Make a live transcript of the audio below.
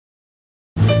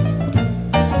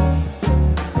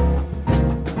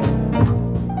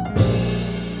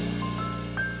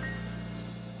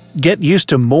Get used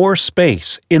to more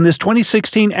space in this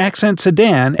 2016 Accent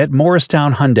Sedan at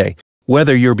Morristown Hyundai.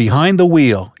 Whether you're behind the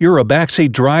wheel, you're a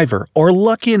backseat driver, or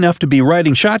lucky enough to be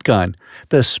riding shotgun,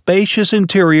 the spacious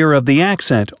interior of the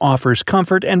Accent offers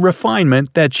comfort and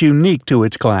refinement that's unique to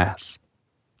its class.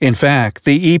 In fact,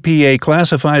 the EPA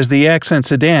classifies the Accent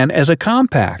Sedan as a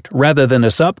compact rather than a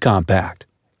subcompact.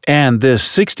 And this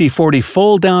 60/40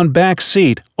 fold-down back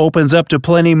seat opens up to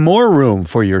plenty more room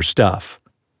for your stuff.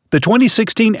 The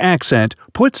 2016 Accent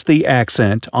puts the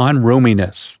accent on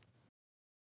roominess.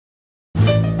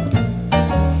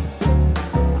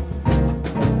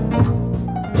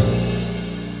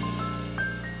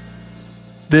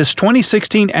 This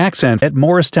 2016 Accent at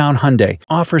Morristown Hyundai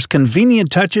offers convenient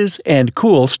touches and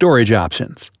cool storage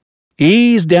options.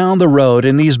 Ease down the road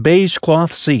in these beige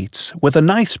cloth seats with a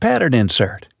nice pattern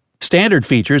insert. Standard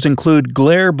features include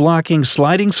glare-blocking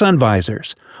sliding sun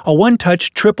visors, a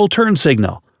one-touch triple turn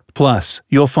signal. Plus,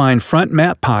 you'll find front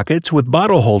mat pockets with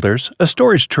bottle holders, a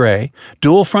storage tray,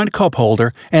 dual front cup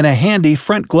holder, and a handy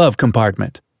front glove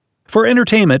compartment. For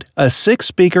entertainment, a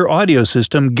 6-speaker audio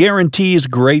system guarantees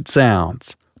great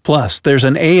sounds. Plus, there's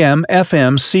an AM,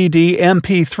 FM, CD,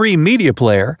 MP3 media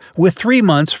player with 3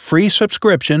 months free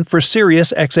subscription for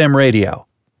Sirius XM radio.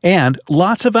 And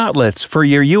lots of outlets for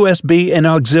your USB and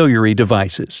auxiliary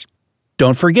devices.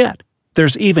 Don't forget,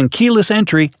 there's even keyless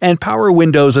entry and power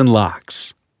windows and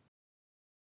locks.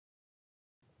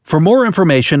 For more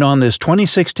information on this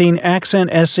 2016 Accent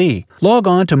SE, log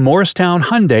on to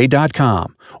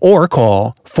morristownhyundai.com or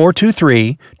call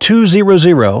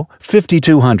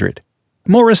 423-200-5200.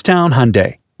 Morristown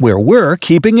Hyundai, where we're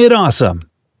keeping it awesome.